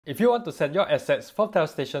If you want to send your assets from Terra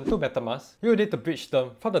Station to Metamask, you will need to bridge them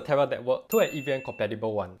from the Terra network to an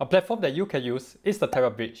EVM-compatible one. A platform that you can use is the Terra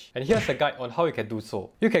Bridge, and here's a guide on how you can do so.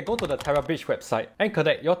 You can go to the Terra Bridge website and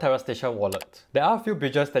connect your Terra Station wallet. There are a few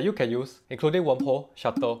bridges that you can use, including Wormhole,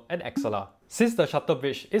 Shuttle, and XLR. Since the Shuttle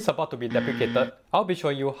Bridge is about to be deprecated, I'll be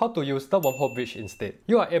showing you how to use the Wormhole Bridge instead.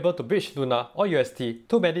 You are able to bridge LUNA or UST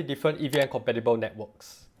to many different EVM-compatible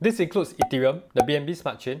networks. This includes Ethereum, the BNB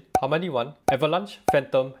Smart Chain, Harmony One, Avalanche,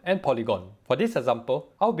 Phantom, and Polygon. For this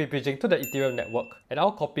example, I'll be bridging to the Ethereum network and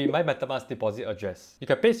I'll copy my Metamask deposit address. You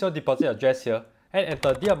can paste your deposit address here and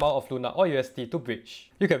enter the amount of LUNA or UST to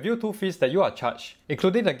bridge. You can view two fees that you are charged,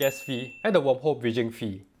 including the gas fee and the Wormhole bridging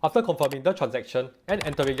fee. After confirming the transaction and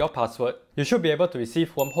entering your password, you should be able to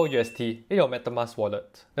receive Wormhole UST in your Metamask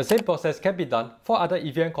wallet. The same process can be done for other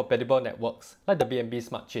EVM-compatible networks like the BNB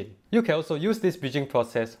Smart Chain. You can also use this bridging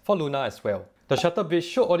process for LUNA as well. The Shuttle Bridge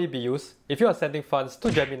should only be used if you are sending funds to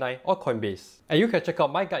Gemini or Coinbase. And you can check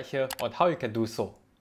out my guide here on how you can do so.